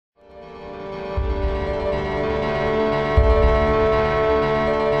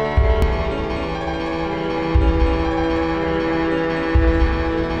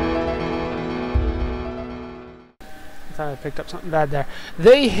I picked up something bad there.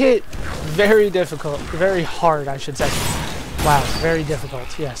 They hit very difficult, very hard, I should say. Wow, very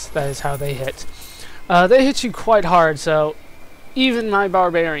difficult. Yes, that is how they hit. They hit you quite hard, so even my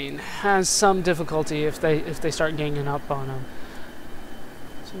barbarian has some difficulty if they start ganging up on him.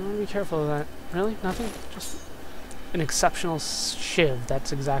 So you want to be careful of that. Really? Nothing? Just an exceptional shiv.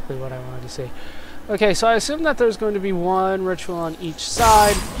 That's exactly what I wanted to see. Okay, so I assume that there's going to be one ritual on each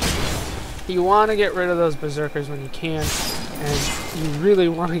side. You want to get rid of those berserkers when you can, and you really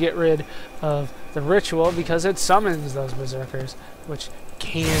want to get rid of the ritual because it summons those berserkers, which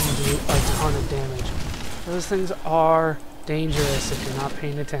can do a ton of damage. Those things are dangerous if you're not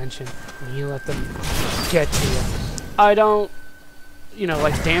paying attention and you let them get to you. I don't, you know,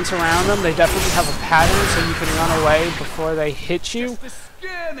 like dance around them. They definitely have a pattern so you can run away before they hit you. Just a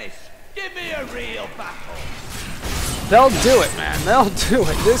skirmish. Give me a real battle. They'll do it, man. They'll do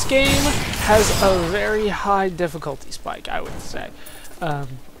it. This game has a very high difficulty spike, I would say.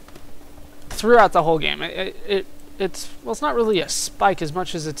 Throughout the whole game, it's not really a spike as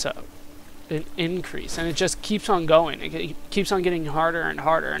much as it's an increase, and it just keeps on going. It keeps on getting harder and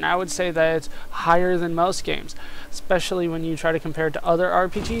harder, and I would say that it's higher than most games, especially when you try to compare it to other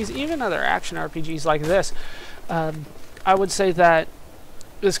RPGs, even other action RPGs like this. I would say that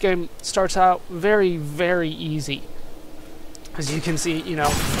this game starts out very, very easy. As you can see, you know,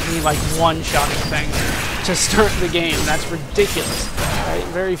 you need like one-shotting things to start the game. That's ridiculous. Right?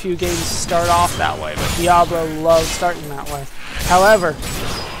 Very few games start off that way, but Diablo loves starting that way. However,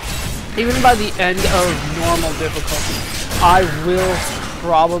 even by the end of normal difficulty, I will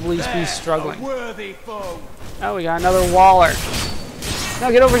probably be struggling. Oh, we got another waller. Now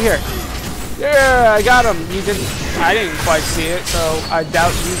get over here. Yeah, I got him. You didn't. I didn't quite see it, so I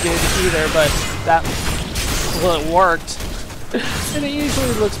doubt you did either. But that, well, it worked. And it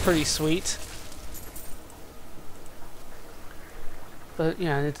usually looks pretty sweet. But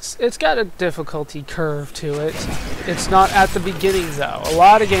yeah, it's got a difficulty curve to it. It's not at the beginning though. A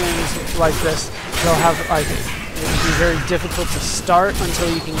lot of games like this, they'll have like it'll be very difficult to start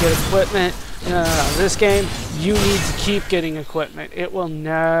until you can get equipment. No. This game, you need to keep getting equipment. It will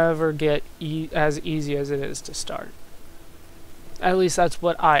never get as easy as it is to start. At least that's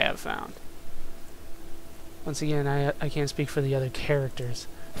what I have found. Once again, I can't speak for the other characters,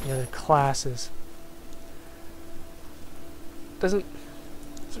 the other classes. Is it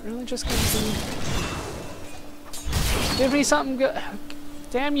really just gonna be... Give me something good.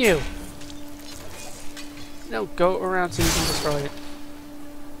 Damn you. No, go around so you can destroy it.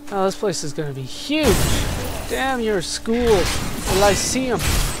 Oh, this place is gonna be huge. Damn your school. The Lyceum.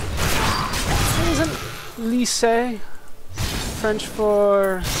 Isn't lycée French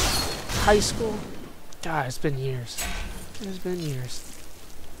for high school? God, it's been years. It's been years.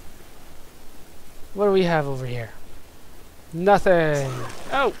 What do we have over here? Nothing.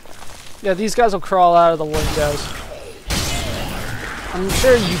 Oh! Yeah, these guys will crawl out of the windows. I'm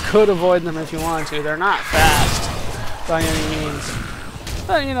sure you could avoid them if you wanted to. They're not fast by any means.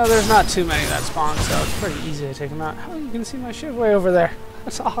 But, you know, there's not too many that spawn, so it's pretty easy to take them out. Oh, you can see my ship way over there.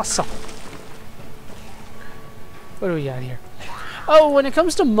 That's awesome. What do we got here? Oh, when it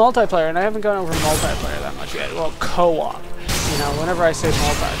comes to multiplayer, and I haven't gone over multiplayer that much yet. Well, co-op. You know, whenever I say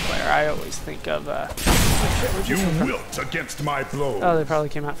multiplayer, I always think of, You wilt against my blow. Oh, they probably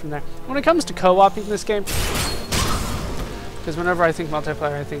came out from there. When it comes to co-oping this game, because whenever I think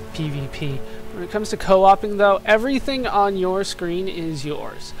multiplayer, I think PvP. When it comes to co-oping, though, everything on your screen is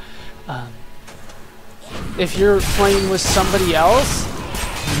yours. If you're playing with somebody else,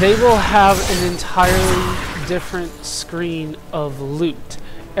 they will have an entirely different screen of loot.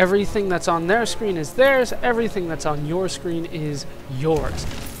 Everything that's on their screen is theirs. Everything that's on your screen is yours.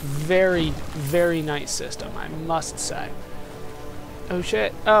 Very, very nice system, I must say. Oh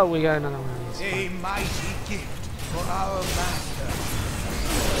shit. Oh, we got another one of these. A mighty gift for our master.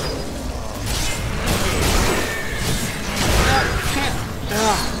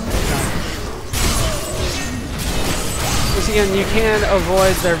 Once again, you can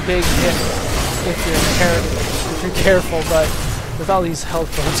avoid their big hit if you're careful, but with all these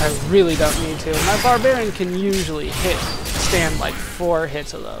health bones, I really don't need to. And my barbarian can usually stand like 4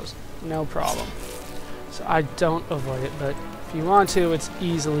 hits of those, no problem. So I don't avoid it, but if you want to, it's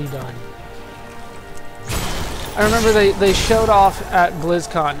easily done. I remember they showed off at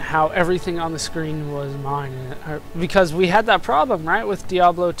BlizzCon how everything on the screen was mine, because we had that problem, right, with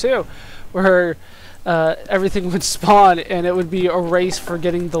Diablo 2, where everything would spawn and it would be a race for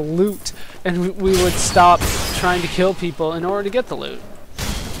getting the loot, and we would stop trying to kill people in order to get the loot.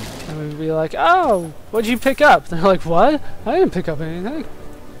 And we'd be like, oh, what'd you pick up? They're like, what? I didn't pick up anything.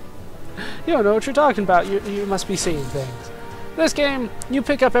 You don't know what you're talking about. You must be seeing things. This game, you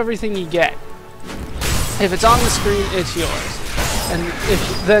pick up everything you get. If it's on the screen, it's yours. And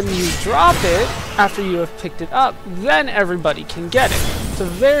if then you drop it after you have picked it up, then everybody can get it. It's a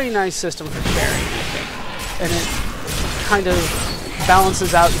very nice system for sharing, I think. And it kind of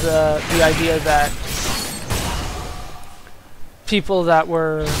balances out the idea that people that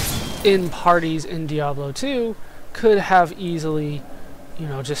were in parties in Diablo 2 could have easily, you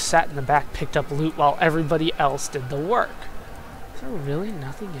know, just sat in the back, picked up loot while everybody else did the work. Is there really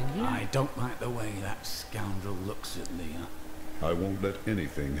nothing in here? I don't like the way that scoundrel looks at Leah. I won't let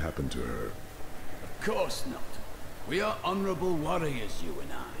anything happen to her. Of course not. We are honorable warriors, you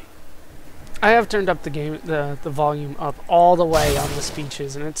and I. I have turned up the volume up all the way on the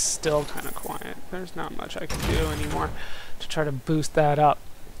speeches, and it's still kind of quiet. There's not much I can do anymore to try to boost that up.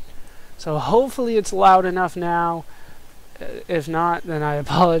 So hopefully it's loud enough now. If not, then I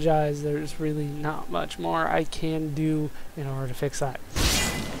apologize. There's really not much more I can do in order to fix that.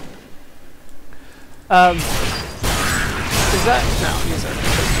 Is that? No, these are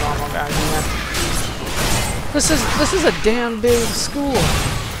just normal guys. Yeah. This is a damn big school.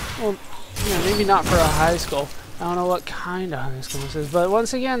 Well, yeah, maybe not for a high school. I don't know what kind of high school this is, but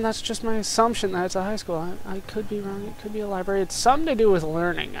once again, that's just my assumption that it's a high school. I could be wrong. It could be a library. It's something to do with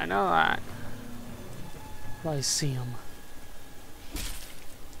learning. I know that. Lyceum.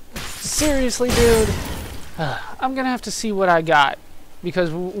 Seriously, dude. I'm gonna have to see what I got,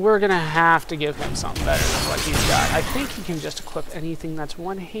 because we're gonna have to give him something better than what he's got. I think he can just equip anything that's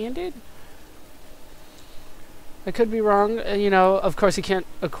one-handed. I could be wrong. You know, of course he can't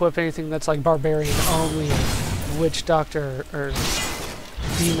equip anything that's like barbarian only, witch doctor, or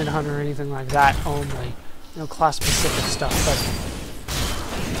demon hunter, or anything like that only. You know, class-specific stuff. But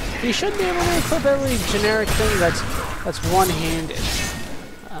he should be able to equip every generic thing that's one-handed.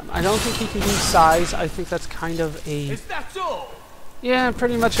 I don't think he can do size. I think that's kind of a... Is that all? Yeah,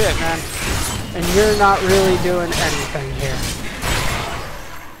 pretty much it, man. And you're not really doing anything here.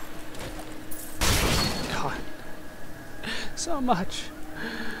 God. So much.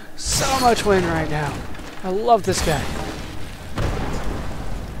 So much win right now. I love this guy.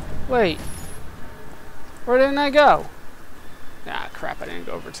 Wait. Where didn't I go? Ah, crap, I didn't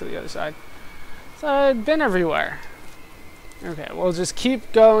go over to the other side. So I'd been everywhere. Okay, we'll just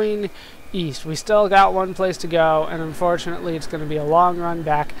keep going east. We still got one place to go, and unfortunately it's going to be a long run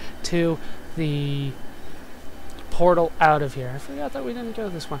back to the portal out of here. I forgot that we didn't go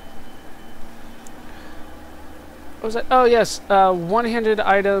this way. What was that? Oh, yes, one-handed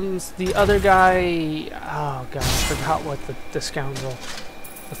items. The other guy... Oh, God, I forgot what the scoundrel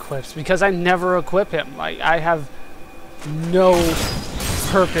equips, because I never equip him. Like, I have no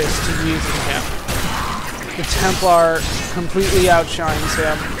purpose to using him. The Templar completely outshines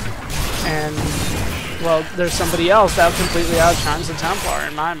him, and, well, there's somebody else that completely outshines the Templar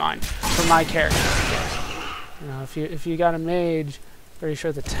in my mind, for my character. You know, if you got a mage, pretty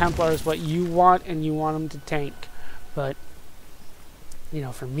sure the Templar is what you want, and you want him to tank. But, you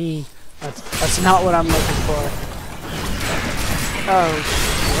know, for me, that's not what I'm looking for. Oh,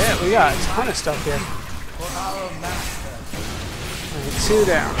 shit, we got a ton of stuff here. Alright, 2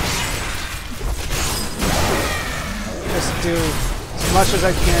 down. Just do as much as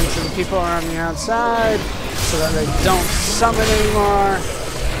I can to the people around the outside so that they don't summon anymore.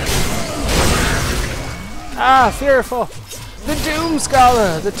 Ah, fearful. The Doom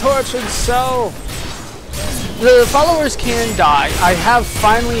Scholar, the tortured soul. The followers can die. I have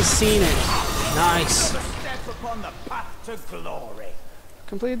finally seen it. Nice. Step upon the path to glory.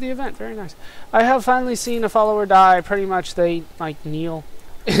 Completed the event. Very nice. I have finally seen a follower die. Pretty much they, like, kneel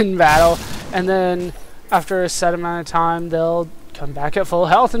in battle, and then after a set amount of time, they'll come back at full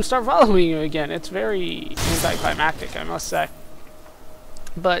health and start following you again. It's very anticlimactic, I must say.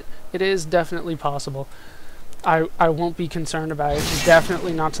 But it is definitely possible. I won't be concerned about it.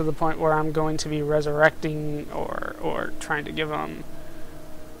 Definitely not to the point where I'm going to be resurrecting or trying to give them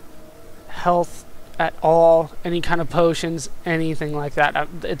health at all, any kind of potions, anything like that.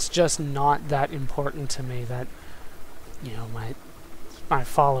 It's just not that important to me that, you know, my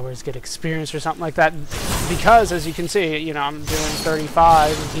followers get experience or something like that, because as you can see, you know, I'm doing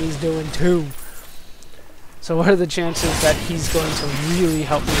 35 and he's doing 2. So what are the chances that he's going to really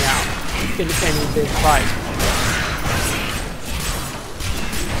help me out in any big fight?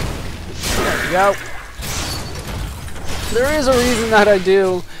 There we go. There is a reason that I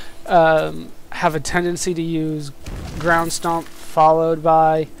do have a tendency to use Ground Stomp followed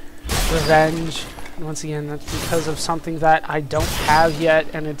by Revenge. And once again, that's because of something that I don't have yet,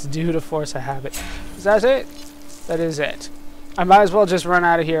 and it's due to force a habit. Is that it? That is it. I might as well just run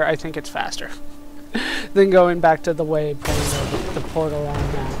out of here. I think it's faster than going back to the waypoint of the portal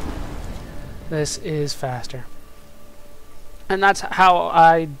on that. This is faster. And that's how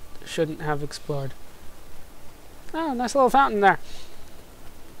I shouldn't have explored. Oh, nice little fountain there.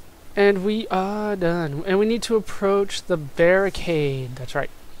 And we are done. And we need to approach the barricade. That's right.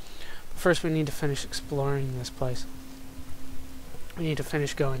 First, we need to finish exploring this place. We need to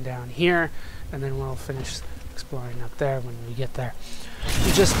finish going down here, and then we'll finish exploring up there when we get there.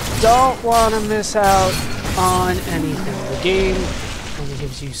 You just don't want to miss out on anything. The game only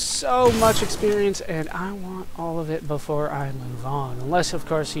gives you so much experience, and I want all of it before I move on. Unless, of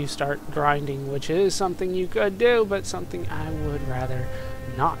course, you start grinding, which is something you could do, but something I would rather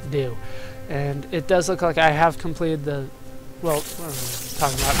not do. And it does look like I have completed the... Well, what am I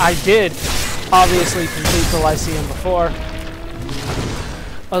talking about? I did obviously complete the Lyceum before.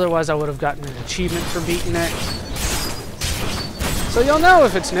 Otherwise, I would have gotten an achievement for beating it. So you'll know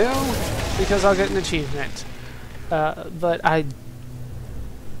if it's new, because I'll get an achievement. But I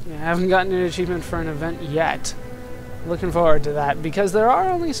haven't gotten an achievement for an event yet. Looking forward to that, because there are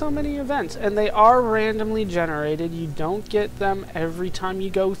only so many events, and they are randomly generated. You don't get them every time you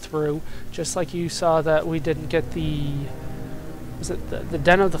go through, just like you saw that we didn't get the... Was it the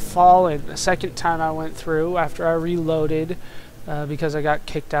Den of the Fallen the second time I went through after I reloaded because I got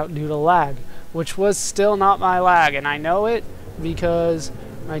kicked out due to lag, which was still not my lag, and I know it because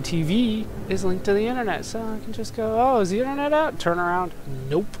my TV is linked to the internet, so I can just go, oh, is the internet out? Turn around.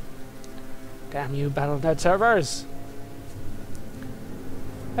 Nope. Damn you, Battle.net servers.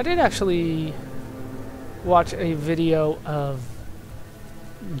 I did actually watch a video of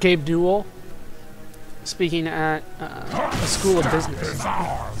Gabe Newell speaking at a school of business.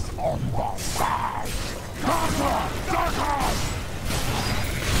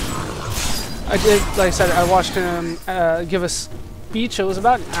 I did, like I said, I watched him give a speech. It was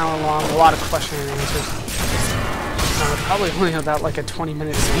about an hour long, a lot of question and answers. Probably only about like a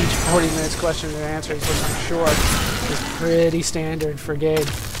 20-minute speech, 40 minutes question and answers, which I'm sure is pretty standard for Gabe.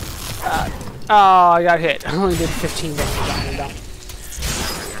 Oh, I got hit. I only did 15 damage.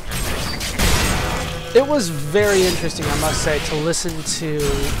 It was very interesting, I must say, to listen to.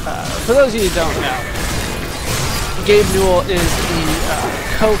 For those of you who don't know, Gabe Newell is the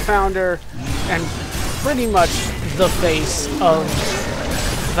co-founder and pretty much the face of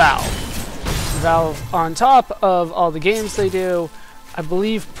Valve. Valve, on top of all the games they do, I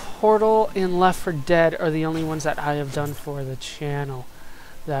believe Portal and Left 4 Dead are the only ones that I have done for the channel.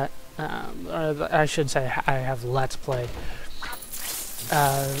 That, or I should say, I have Let's Played.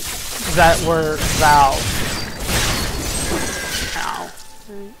 That were Valve. Ow.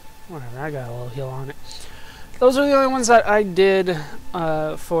 Whatever, I got a little heal on it. Those are the only ones that I did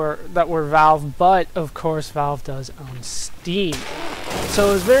that were Valve, but of course Valve does own Steam. So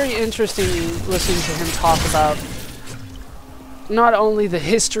it was very interesting listening to him talk about not only the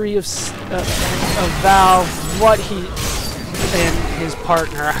history of Valve, what he and his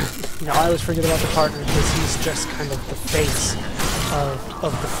partner. You know, I always forget about the partner because he's just kind of the face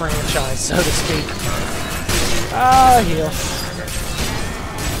of the franchise, so to speak. Heal.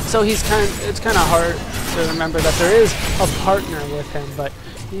 So he's it's kind of hard to remember that there is a partner with him, but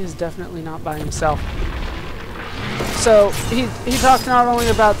he is definitely not by himself. So he talked not only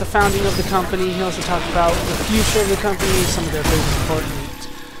about the founding of the company, he also talked about the future of the company, some of their big important.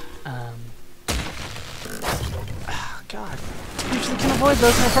 God, usually can avoid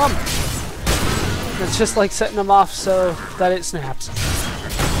those, no problem. It's just like setting them off so that it snaps.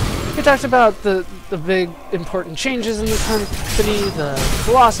 He talked about the big important changes in the company, the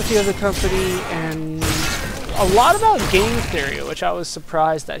philosophy of the company, and a lot about game theory, which I was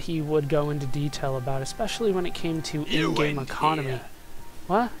surprised that he would go into detail about, especially when it came to in-game economy. Here.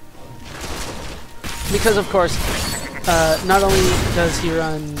 What? Because of course, not only does he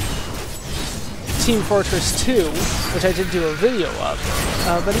run Team Fortress 2, which I did do a video of,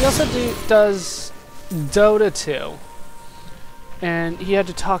 but he also does Dota 2. And he had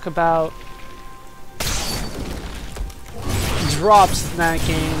to talk about drops in that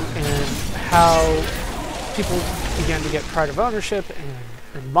game and how people began to get pride of ownership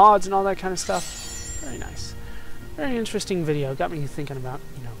and mods and all that kind of stuff. Very nice. Very interesting video. Got me thinking about,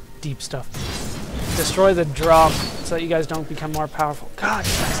 you know, deep stuff. Destroy the drop so that you guys don't become more powerful. God,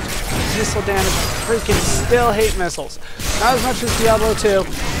 missile damage. I freaking still hate missiles. Not as much as Diablo 2,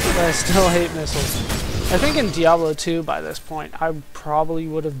 but I still hate missiles. I think in Diablo 2 by this point, I probably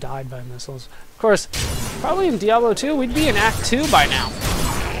would have died by missiles. Of course, probably in Diablo 2, we'd be in Act 2 by now.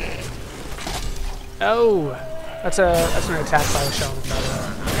 Oh, that's an attack by the shaman, by the way.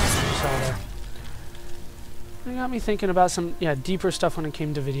 You saw there. It got me thinking about some deeper stuff when it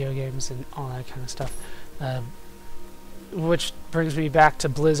came to video games and all that kind of stuff. Which brings me back to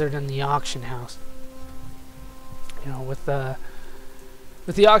Blizzard and the auction house. You know, with the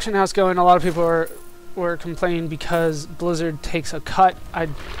auction house going, a lot of people were complaining because Blizzard takes a cut. I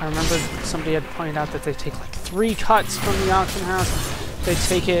remember somebody had pointed out that they take like 3 cuts from the auction house. They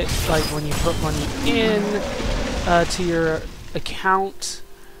take it like when you put money in to your account.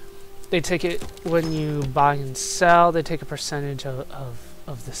 They take it when you buy and sell. They take a percentage of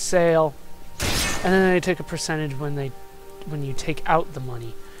the sale, and then they take a percentage when you take out the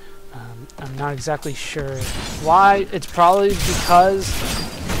money. I'm not exactly sure why. It's probably because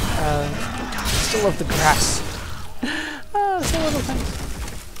God, I still love the grass. It's a little thing.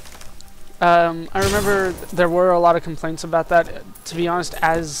 I remember there were a lot of complaints about that. To be honest,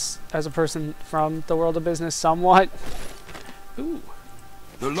 as a person from the world of business, somewhat. Ooh.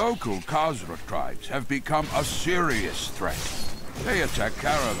 The local Khazra tribes have become a serious threat. They attack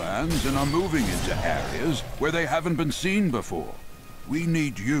caravans and are moving into areas where they haven't been seen before. We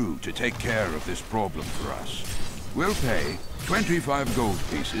need you to take care of this problem for us. We'll pay 25 gold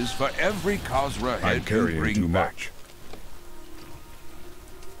pieces for every Khazra head you bring back.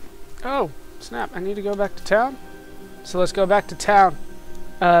 Oh, snap. I need to go back to town? So let's go back to town.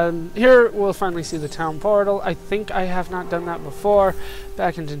 Here we'll finally see the town portal. I think I have not done that before.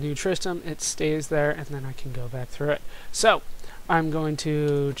 Back into New Tristram, it stays there, and then I can go back through it. So, I'm going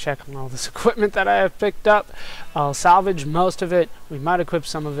to check on all this equipment that I have picked up. I'll salvage most of it. We might equip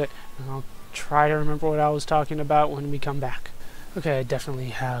some of it, and I'll try to remember what I was talking about when we come back. Okay, I definitely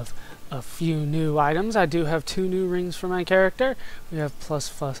have a few new items. I do have 2 new rings for my character. We have plus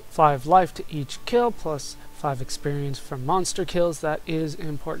 5 life to each kill, plus 5 experience from monster kills. That is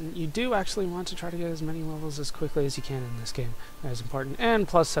important. You do actually want to try to get as many levels as quickly as you can in this game. That is important. And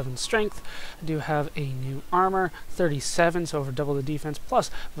plus 7 strength. I do have a new armor, 37, so over double the defense,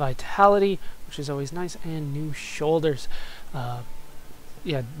 plus vitality, which is always nice, and new shoulders.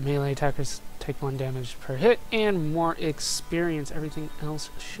 Yeah, melee attackers take 1 damage per hit, and more experience. Everything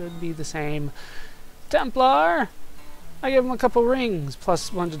else should be the same. Templar! I give him a couple rings,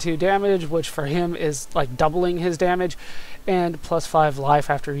 plus 1 to 2 damage, which for him is like doubling his damage, and plus 5 life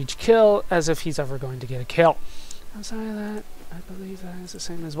after each kill, as if he's ever going to get a kill. Outside of that, I believe that is the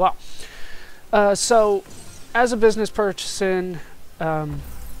same as well. So, as a business person,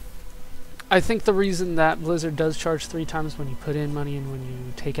 I think the reason that Blizzard does charge 3 times when you put in money and when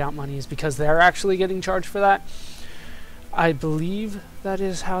you take out money is because they're actually getting charged for that. I believe that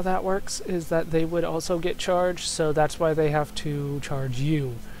is how that works, is that they would also get charged, so that's why they have to charge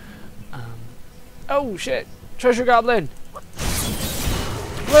you. Oh shit! Treasure Goblin!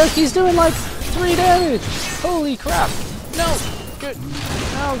 Look, he's doing like 3 damage! Holy crap! No!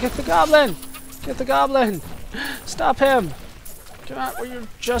 No, get the Goblin! Get the Goblin! Stop him! Come on, well, you're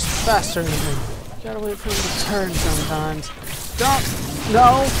just faster than him. You gotta wait for him to turn sometimes. Don't!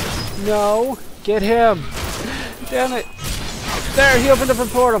 No! No! Get him! Damn it! There, he opened up a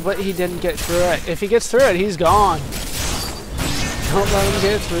portal, but he didn't get through it. If he gets through it, he's gone. Don't let him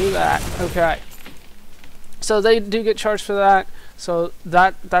get through that. Okay. So they do get charged for that. So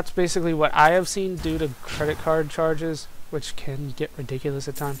that's basically what I have seen due to credit card charges, which can get ridiculous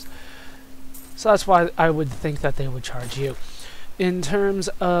at times. So that's why I would think that they would charge you. In terms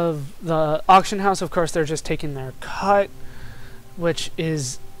of the auction house, of course, they're just taking their cut, which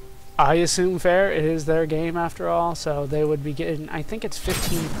is, I assume, fair. It is their game after all, so they would be getting, I think it's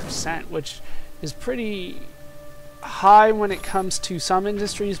 15%, which is pretty high when it comes to some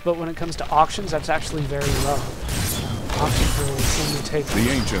industries, but when it comes to auctions, that's actually very low. Auctions really seem to take... The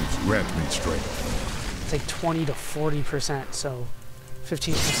ancients grant me strength. It's like 20 to 40%, so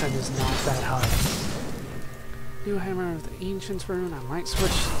 15% is not that high. New hammer of the ancients rune. I might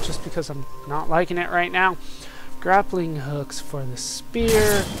switch just because I'm not liking it right now. Grappling hooks for the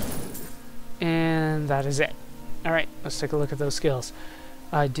spear. And that is it. Alright, let's take a look at those skills.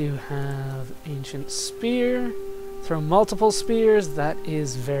 I do have ancient spear. Throw multiple spears. That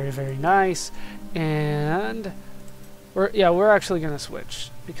is very, very nice. And we're actually gonna switch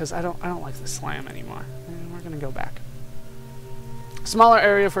because I don't like the slam anymore. And we're gonna go back. Smaller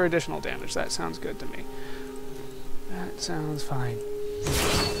area for additional damage. That sounds good to me. That sounds fine.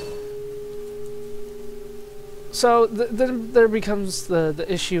 So then there becomes the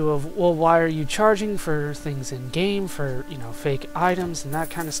issue of, well, why are you charging for things in game, for, you know, fake items and that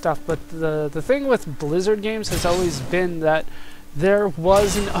kind of stuff? But the thing with Blizzard games has always been that there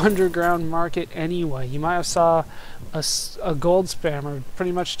was an underground market anyway. You might have saw a gold spammer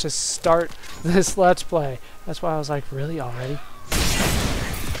pretty much to start this Let's Play. That's why I was like, really, already?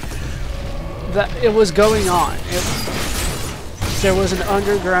 that it was going on. There was an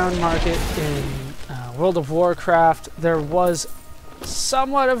underground market in World of Warcraft. There was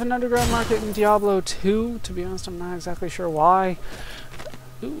somewhat of an underground market in Diablo 2. To be honest, I'm not exactly sure why.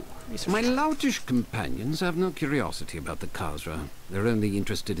 Ooh, my loutish companions have no curiosity about the Khazra. They're only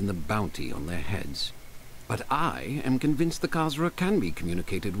interested in the bounty on their heads. But I am convinced the Khazra can be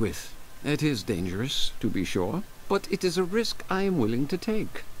communicated with. It is dangerous, to be sure, but it is a risk I am willing to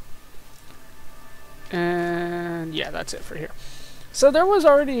take. And yeah, that's it for here. So there was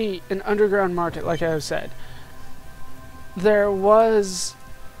already an underground market, like I've said. There was,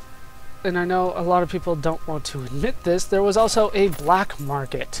 and I know a lot of people don't want to admit this, there was also a black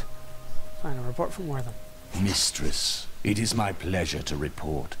market. Find a report from Wortham. Mistress, it is my pleasure to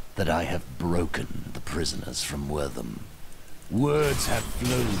report that I have broken the prisoners from Wortham. Words have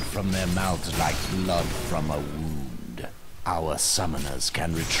flowed from their mouths like blood from a wound. Our summoners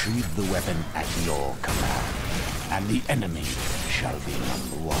can retrieve the weapon at your command, and the enemy shall be none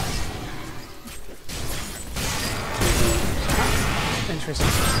the wiser. Interesting.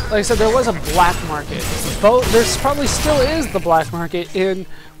 Like I said, there was a black market. There probably still is the black market in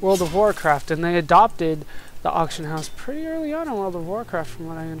World of Warcraft, and they adopted the auction house pretty early on in World of Warcraft, from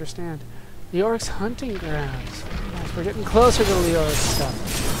what I understand. Leoric's hunting grounds. Yes, we're getting closer to Leoric's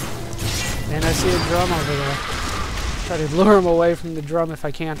stuff. And I see a drum over there. Try to lure him away from the drum if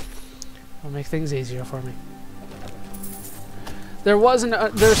I can. It'll make things easier for me.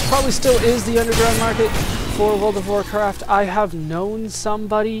 There's probably still is the underground market for World of Warcraft. I have known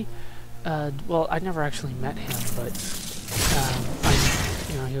somebody, well, I never actually met him, but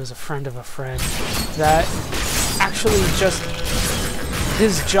he was a friend of a friend, that actually just,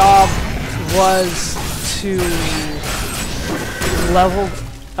 his job was to level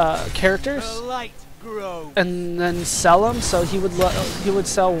characters and then sell them. So he would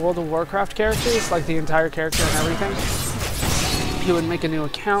sell World of Warcraft characters, like the entire character and everything. He would make a new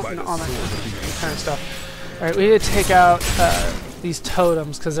account and all that kind of stuff. Alright, we need to take out these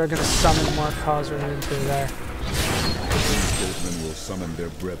totems because they're going to summon more Khazra into there. These boatmen will summon their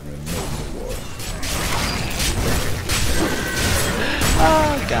brethren no more.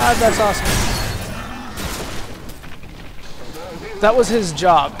 Oh god, that's awesome. That was his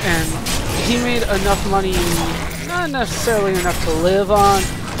job, and he made enough money, not necessarily enough to live on,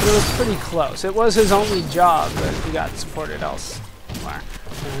 but it was pretty close. It was his only job, but he got supported elsewhere.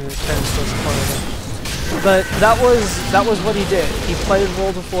 And his parents still supported him. But that was what he did. He played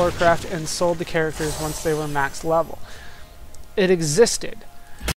World of Warcraft and sold the characters once they were max level. It existed.